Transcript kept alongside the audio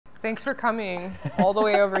Thanks for coming all the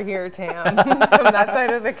way over here, Tam, from that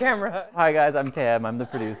side of the camera. Hi guys, I'm Tam. I'm the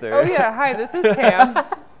producer. Oh yeah, hi, this is Tam.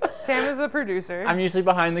 Tam is the producer. I'm usually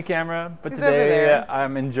behind the camera, but He's today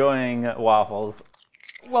I'm enjoying waffles.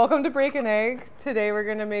 Welcome to Break an Egg. Today we're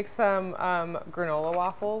gonna make some granola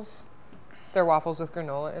waffles. They're waffles with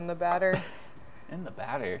granola in the batter. In the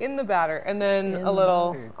batter? In the batter, and then a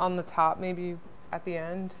little on the top, maybe at the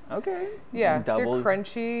end. Okay. Yeah, they're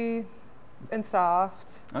crunchy and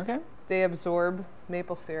soft. Okay. They absorb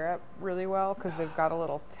maple syrup really well because they've got a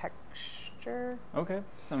little texture. Okay.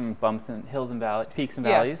 Some bumps and hills and valleys, peaks and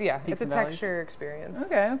valleys. Yes, yeah. Peaks it's a texture experience.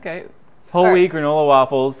 Okay, okay. Whole wheat granola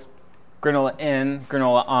waffles, granola in,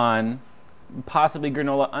 granola on, possibly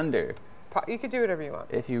granola under. You could do whatever you want.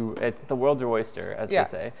 It's the world's your oyster, as they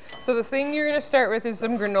say. So the thing you're gonna start with is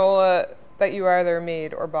some granola that you either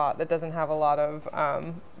made or bought that doesn't have a lot of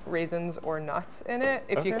raisins or nuts in it,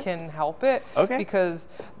 if you can help it. Okay. Because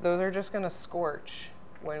those are just gonna scorch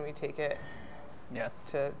when we take it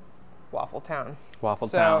to Waffle Town. Waffle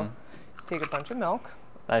Town. Take a bunch of milk.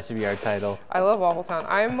 That should be our title. I love Waffle Town.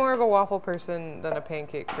 I'm more of a waffle person than a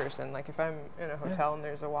pancake person. Like if I'm in a hotel and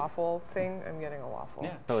there's a waffle thing, I'm getting a waffle.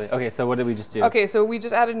 Yeah, totally. Okay, so what did we just do? Okay, so we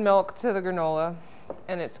just added milk to the granola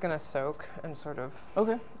and it's gonna soak and sort of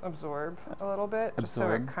absorb a little bit. Just so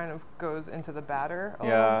it kind of goes into the batter a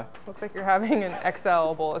little. Looks like you're having an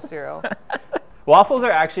XL bowl of cereal. Waffles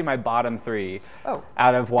are actually my bottom three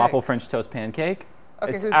out of waffle French toast pancake.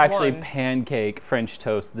 Okay, it's actually pancake, French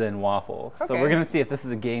toast, then waffle. Okay. So we're gonna see if this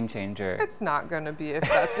is a game changer. It's not gonna be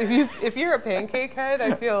if you're a pancake head.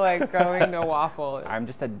 I feel like going to waffle. I'm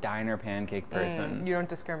just a diner pancake person. You don't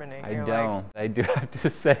discriminate. I don't. I do have to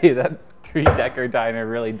say that Three Decker Diner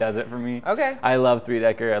really does it for me. Okay. I love Three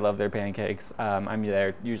Decker. I love their pancakes. I'm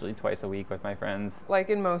there usually twice a week with my friends. Like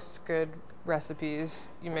in most good recipes,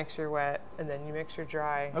 you mix your wet and then you mix your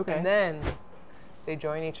dry. Okay. And then they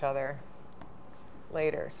join each other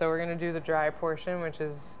later. So we're gonna do the dry portion, which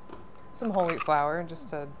is some whole wheat flour, just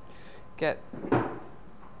to get, I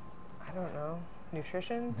don't know,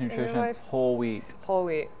 nutrition in your life. Whole wheat. Whole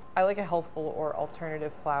wheat. I like a healthful or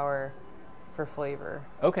alternative flour for flavor.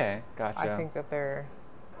 Okay, gotcha. I think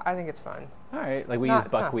it's fun. All right, like we used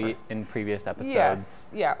buckwheat in previous episodes. Yes,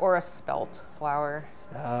 yeah, or a spelt flour.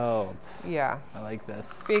 Spelt. Yeah. I like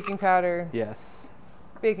this. Baking powder. Yes.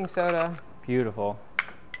 Baking soda. Beautiful.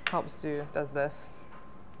 Does this.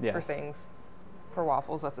 For things. For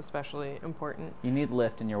waffles, that's especially important. You need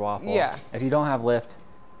lift in your waffle. Yeah. If you don't have lift,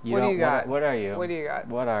 what do you got? What are you? What do you got?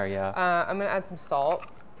 What are you? I'm gonna add some salt.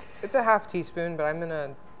 It's a half teaspoon, but I'm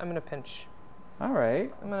gonna pinch. All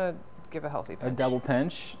right. I'm gonna give a healthy pinch. A double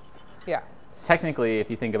pinch. Yeah. Technically, if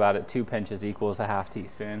you think about it, 2 pinches equals a half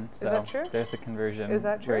teaspoon. So is that true? There's the conversion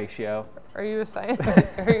ratio. Are you a scientist?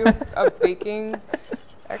 Are you a baking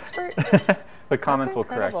expert? The comments will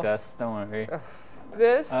correct us. Don't worry.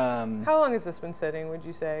 This, how long has this been sitting, would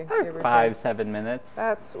you say? 5-7 minutes.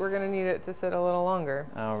 We're gonna need it to sit a little longer.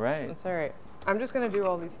 All right. That's all right. I'm just gonna do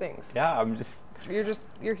all these things. Yeah,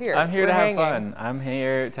 you're here. I'm here to have fun. I'm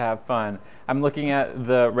here to have fun. I'm looking at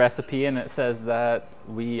the recipe and it says that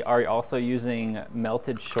we are also using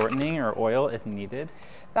melted shortening or oil if needed.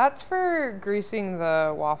 That's for greasing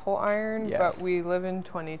the waffle iron, yes. But we live in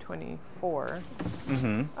 2024.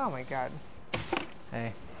 Mm-hmm. Oh my God.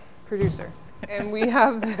 Hey. Producer. And we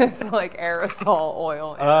have this like aerosol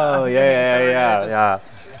oil. Oh, yeah.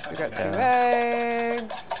 We got 2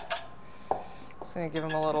 eggs. Just gonna give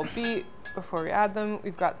them a little beat before we add them.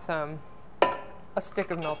 We've got a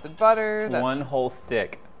stick of melted butter. That's 1 whole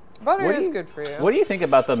stick. Butter is good for you. What do you think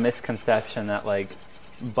about the misconception that like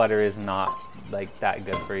butter is not like that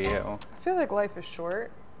good for you? I feel like life is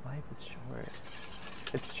short. Life is short.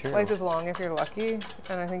 It's true. Life is long if you're lucky,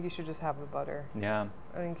 and I think you should just have the butter. Yeah.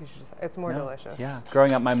 I think you should it's more delicious. Yeah.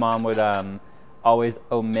 Growing up, my mom would always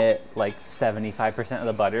omit like 75% of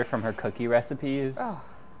the butter from her cookie recipes. Oh.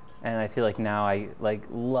 And I feel like now I like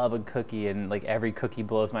love a cookie and like every cookie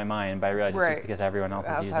blows my mind, but I realize it's just because everyone else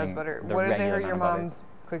is using butter. The what did your mom's butter.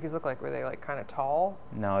 Cookies look like? Were they like kind of tall?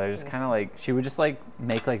 No, they're just kind of like, she would just like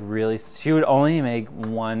make like she would only make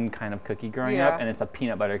one kind of cookie growing up, and it's a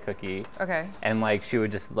peanut butter cookie. Okay. And like she would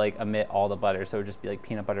just like omit all the butter, so it would just be like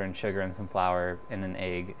peanut butter and sugar and some flour and an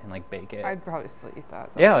egg and like bake it. I'd probably still eat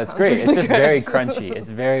that. Yeah, it's great. Really it's just very crunchy.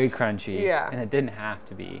 It's very crunchy. Yeah. And it didn't have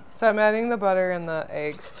to be. So I'm adding the butter and the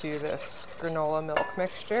eggs to this granola milk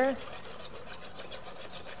mixture.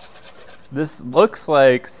 This looks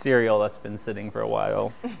like cereal that's been sitting for a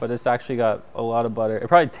while, but it's actually got a lot of butter. It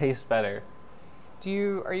probably tastes better.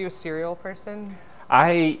 Are you a cereal person?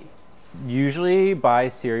 I usually buy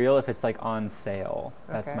cereal if it's like on sale.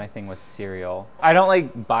 That's Okay. my thing with cereal. I don't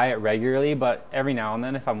like buy it regularly, but every now and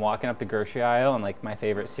then if I'm walking up the grocery aisle and like my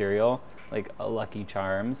favorite cereal, like a Lucky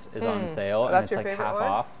Charms is on sale and That's it's your like favorite half one?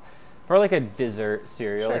 off. For like a dessert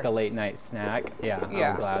cereal, Sure. like a late night snack, yeah,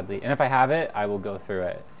 Yeah. I'll gladly. And if I have it, I will go through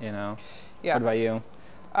it, you know? Yeah. What about you?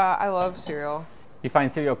 I love cereal. You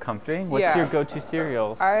find cereal comforting? What's Yeah. your go-to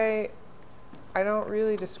cereals? I don't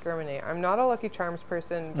really discriminate. I'm not a Lucky Charms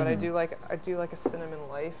person, but I do like a cinnamon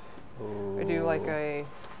life. Ooh. I do like a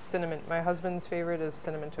cinnamon. My husband's favorite is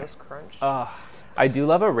Cinnamon Toast Crunch. I do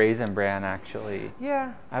love a Raisin Bran, actually.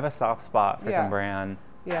 Yeah. I have a soft spot for some bran.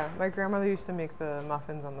 Yeah, my grandmother used to make the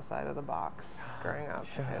muffins on the side of the box growing up,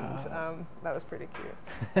 and that was pretty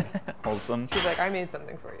cute. Wholesome. She's like, I made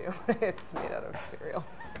something for you. It's made out of cereal.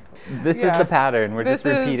 This is the pattern. We're just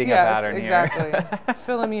repeating a pattern here. Exactly.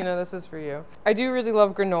 Philomena, this is for you. I do really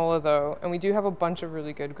love granola though, and we do have a bunch of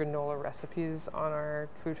really good granola recipes on our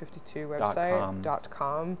Food52 website,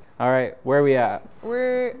 .com. All right, where are we at?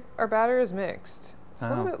 Our batter is mixed. It's a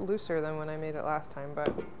little bit looser than when I made it last time,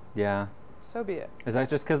 but yeah. So be it. Is that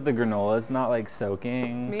just because the granola is not like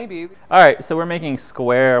soaking? Maybe. All right, so we're making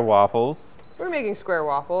square waffles. We're making square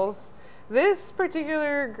waffles. This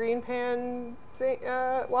particular green pan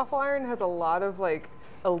waffle iron has a lot of like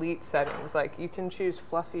elite settings. Like you can choose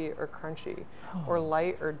fluffy or crunchy, or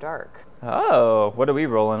light or dark. Oh, what are we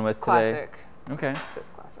rolling with today? Classic. Okay. It says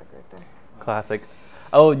classic right there. Classic.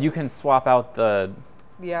 Oh, you can swap out the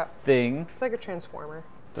thing. It's like a transformer.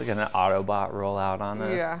 It's like an Autobot rollout on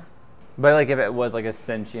this. Yeah. But like if it was like a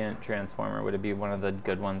sentient transformer, would it be one of the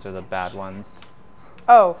good ones or the bad ones?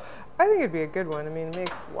 Oh, I think it'd be a good one. I mean, it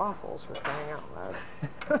makes waffles for crying out loud.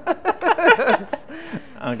 It's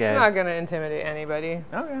not going to intimidate anybody.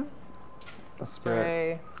 Okay.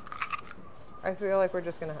 Spray. I feel like we're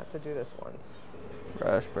just going to have to do this once.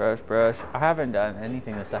 Brush, brush, brush. I haven't done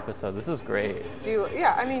anything this episode. This is great.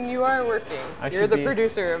 Yeah, I mean, you are working. You're the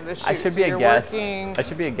producer of this shoot. I should be a guest. I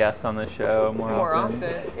should be a guest on this show more often.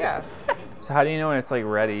 Yeah. So how do you know when it's like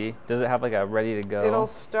ready? Does it have like a ready to go? It'll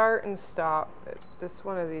start and stop at this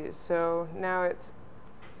one of these. So now it's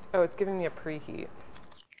giving me a preheat.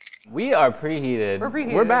 We are preheated. We're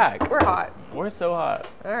preheated. We're back. We're hot. We're so hot.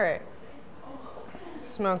 All right.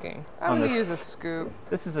 Smoking. I'm going to use a scoop.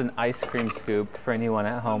 This is an ice cream scoop for anyone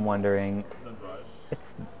at home wondering.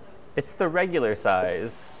 It's the regular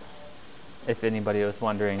size. If anybody was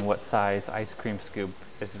wondering what size ice cream scoop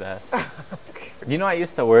is best. You know, I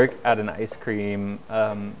used to work at an ice cream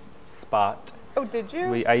spot. Oh, did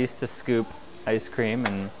you? I used to scoop ice cream,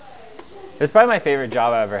 and it was probably my favorite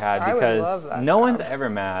job I ever had because no one's ever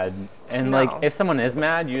mad. And like, if someone is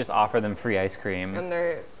mad, you just offer them free ice cream. And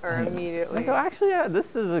they are immediately. Like, oh, actually, yeah,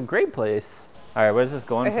 this is a great place. All right, what is this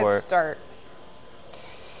going for? Hit start.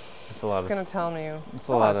 It's a lot. It's gonna tell me. It's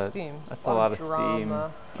a lot of steam. That's a lot of steam.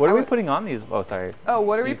 What are we putting on these? Oh, sorry. Oh,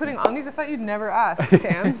 what are we putting on these? I thought you'd never ask,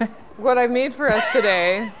 Tam. What I've made for us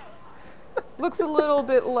today looks a little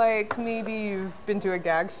bit like maybe you've been to a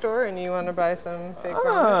gag store and you want to buy some fake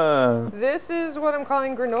ramen. This is what I'm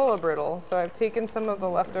calling granola brittle. So I've taken some of the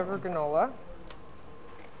leftover granola,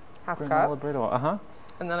 half cup. Granola brittle,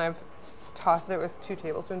 And then I've tossed it with 2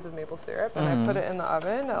 tablespoons of maple syrup, and I put it in the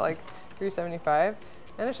oven at like 375.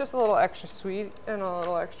 And it's just a little extra sweet and a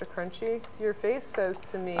little extra crunchy. Your face says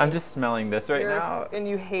to me, I'm just smelling this right now. And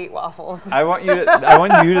you hate waffles. I want you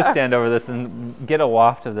to stand over this and get a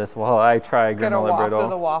waft of this while I try granola brittle. Get a waft of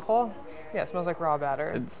the waffle? Yeah, it smells like raw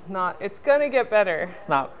batter. It's gonna get better. It's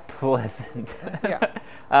not pleasant.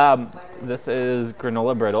 Yeah. This is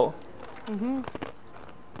granola brittle.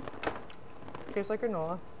 Tastes like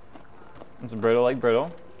granola. It's brittle like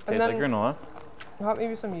brittle. Tastes like granola. How about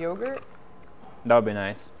maybe some yogurt? That would be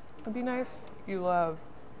nice. That'd be nice. You love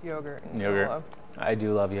yogurt. And yogurt. granola. I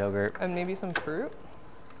do love yogurt. And maybe some fruit.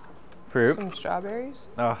 Fruit. Some strawberries.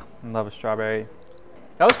 Oh, I love a strawberry.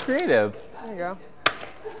 That was creative. There you go.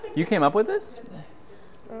 You came up with this?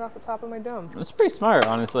 Right off the top of my dome. It's pretty smart,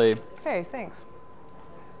 honestly. Hey, thanks.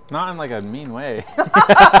 Not in like a mean way.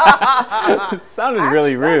 Sounded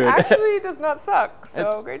really rude. Actually, does not suck.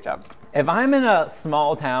 So great job. If I'm in a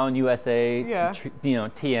small town, USA,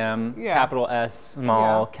 TM, capital S,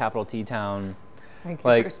 small, capital T town, Thank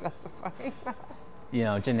you for specifying that.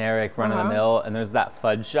 Generic, run of the mill, and there's that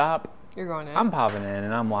fudge shop. You're going in. I'm popping in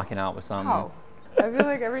and I'm walking out with something. Oh. I feel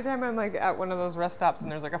like every time I'm like at one of those rest stops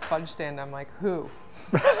and there's like a fudge stand, I'm like, who's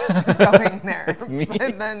going there? It's me.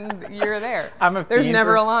 And then you're there. There's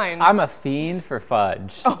never a line. I'm a fiend for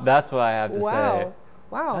fudge. Oh. That's what I have to say.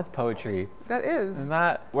 Wow. That's poetry. That is.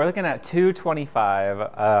 We're looking at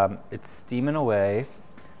 225. It's steaming away.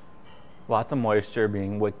 Lots of moisture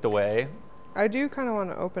being wicked away. I do kind of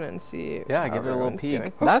want to open it and see. Yeah, give it a little peek.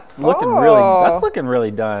 Doing. That's looking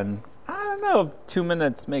really done. I don't know if 2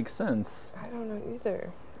 minutes makes sense. I don't know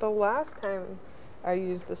either. The last time I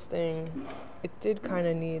used this thing, it did kind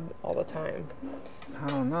of need all the time. I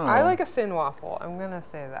don't know. I like a thin waffle. I'm going to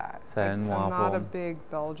say that. Thin waffle. I'm not a big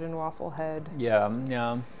Belgian waffle head. Yeah,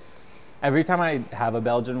 yeah. Every time I have a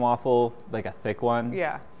Belgian waffle, like a thick one,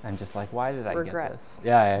 yeah, I'm just like, why did I get Regrets. this?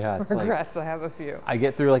 Yeah. It's Regrets, like, I have a few. I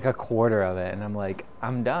get through like a quarter of it and I'm like,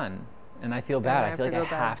 I'm done. And I feel bad. I feel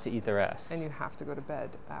like I have to eat the rest. And you have to go to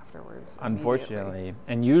bed afterwards. Unfortunately.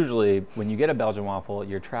 And usually when you get a Belgian waffle,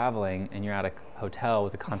 you're traveling and you're at a hotel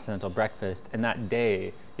with a continental breakfast. And that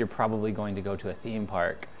day, you're probably going to go to a theme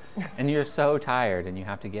park. And you're so tired and you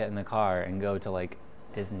have to get in the car and go to like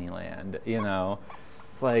Disneyland, you know?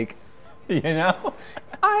 It's like, you know?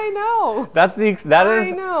 I know.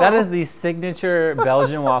 That is the signature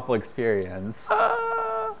Belgian waffle experience.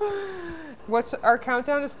 What's our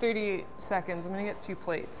countdown is 38 seconds. I'm gonna get 2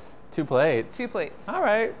 plates. 2 plates? 2 plates. All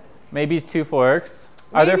right. Maybe 2 forks.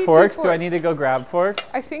 Are there forks? Do I need to go grab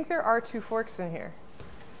forks? I think there are 2 forks in here.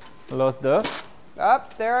 Los dos?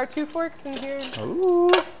 There are 2 forks in here. Ooh.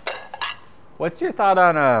 What's your thought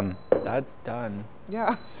on, that's done.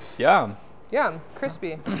 Yeah. Yeah. Yeah,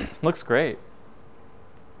 crispy. Looks great.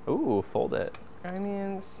 Ooh, fold it. I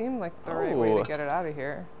mean, it seemed like the right way to get it out of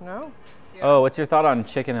here. No? Yeah. Oh, what's your thought on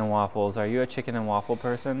chicken and waffles? Are you a chicken and waffle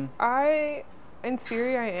person? In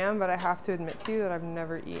theory, I am, but I have to admit to you that I've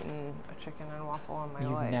never eaten a chicken and waffle in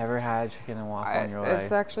my life. You've never had chicken and waffle in your life?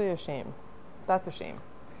 It's actually a shame. That's a shame.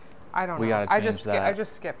 I don't know. We gotta change that. I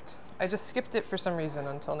just skipped it for some reason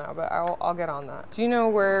until now, but I'll get on that. Do you know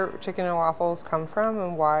where chicken and waffles come from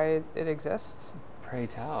and why it exists? Pray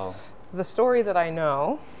tell. The story that I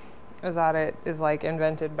know is that it is like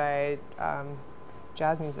invented by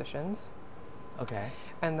jazz musicians. Okay.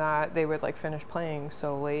 And that they would like finish playing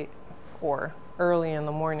so late or early in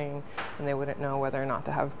the morning and they wouldn't know whether or not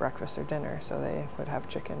to have breakfast or dinner, so they would have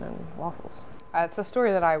chicken and waffles. It's a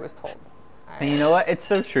story that I was told. And you know what? It's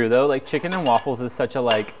so true though. Like chicken and waffles is such a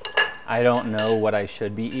like, I don't know what I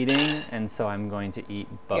should be eating, and so I'm going to eat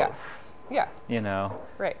both. Yes. Yeah. You know?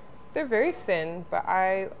 Right. They're very thin, but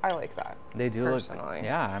I like that. They do personally. Look.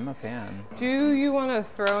 Yeah, I'm a fan. Do you want to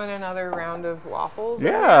throw in another round of waffles?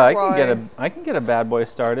 Yeah, I can get a bad boy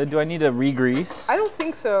started. Do I need to re-grease? I don't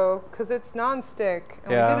think so, because it's non-stick,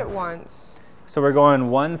 and we did it once. So we're going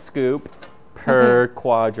 1 scoop per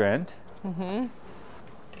quadrant. Mm-hmm.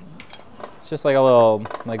 Just like a little,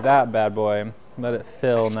 like that bad boy. Let it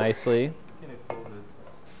fill nicely.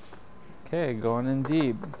 Okay, going in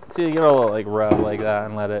deep. See, you get a little like rub like that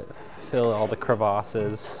and let it fill all the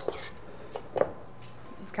crevasses.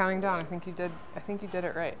 It's counting down. I think you did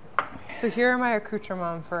it right. So here are my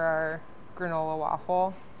accoutrements for our granola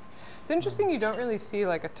waffle. It's interesting you don't really see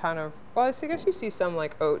like a ton of, well, I guess you see some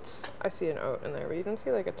like oats. I see an oat in there, but you don't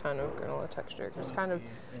see like a ton of granola texture. It just kind of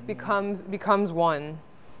becomes one.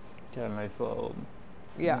 Get a nice little,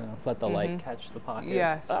 yeah. You know, let the light catch the pockets.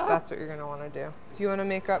 Yes, that's what you're gonna want to do. Do you want to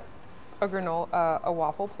make up a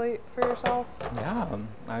waffle plate for yourself? Yeah,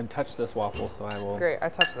 I touched this waffle, so I will. Great, I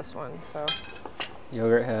touched this one, so.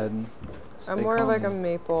 Yogurt head. I'm more like a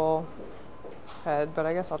maple head, but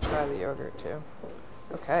I guess I'll try the yogurt too.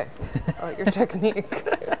 Okay, I like your technique.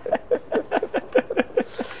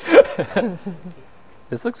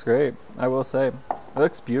 This looks great, I will say. It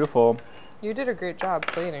looks beautiful. You did a great job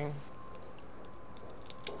plating.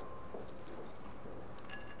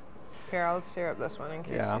 Here, I'll stir up this one in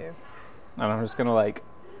case you. And I'm just gonna like.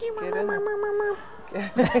 Get in there.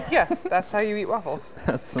 Yeah, that's how you eat waffles.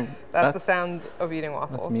 That's the sound of eating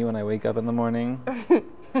waffles. That's me when I wake up in the morning.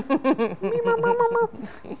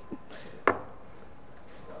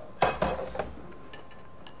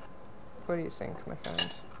 What do you think, my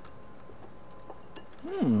friend?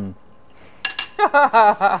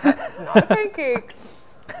 It's not a pancake.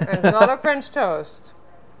 And it's not a French toast.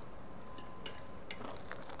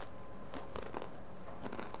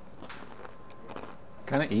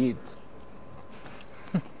 Kind of eats.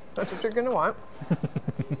 That's what you're gonna want.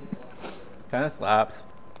 Kind of slaps.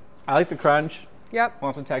 I like the crunch. Yep.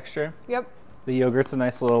 Want some texture? Yep. The yogurt's a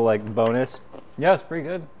nice little like bonus. Yeah, it's pretty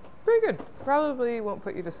good. Pretty good. Probably won't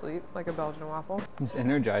put you to sleep like a Belgian waffle. It's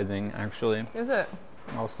energizing, actually. Is it?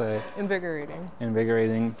 I'll say. Invigorating.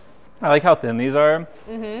 Invigorating. I like how thin these are.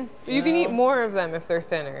 Mm-hmm. You can eat more of them if they're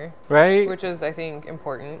thinner. Right? Which is, I think,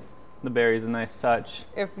 important. The berry's a nice touch.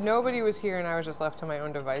 If nobody was here and I was just left to my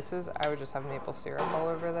own devices, I would just have maple syrup all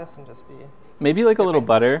over this and just be... Maybe like a little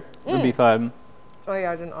butter would be fun. Oh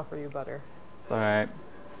yeah, I didn't offer you butter. It's all right.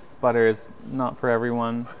 butter is not for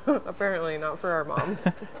everyone. Apparently not for our moms.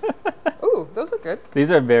 Ooh, those look good.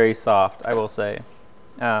 These are very soft, I will say.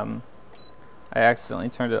 I accidentally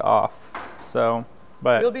turned it off, so,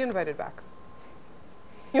 but. You'll be invited back.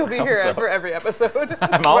 You'll be here for every episode,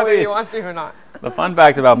 I'm whether you want to or not. The fun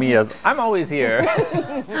fact about me is I'm always here.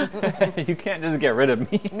 You can't just get rid of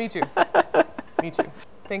me. Me too. Me too.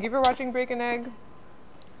 Thank you for watching Break an Egg.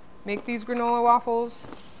 Make these granola waffles.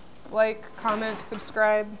 Like, comment,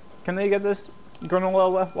 subscribe. Can they get this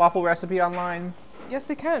granola waffle recipe online? Yes,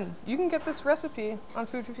 they can. You can get this recipe on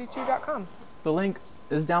food52.com. The link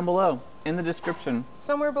is down below in the description.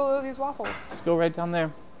 Somewhere below these waffles. Just go right down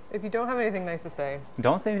there. If you don't have anything nice to say,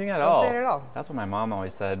 don't say anything at all. Don't say it at all. That's what my mom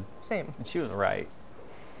always said. Same. And she was right.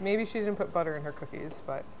 Maybe she didn't put butter in her cookies,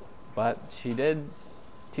 but. But she did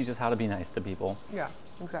teach us how to be nice to people. Yeah,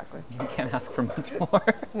 exactly. You can't ask for much more.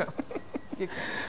 No, you can't.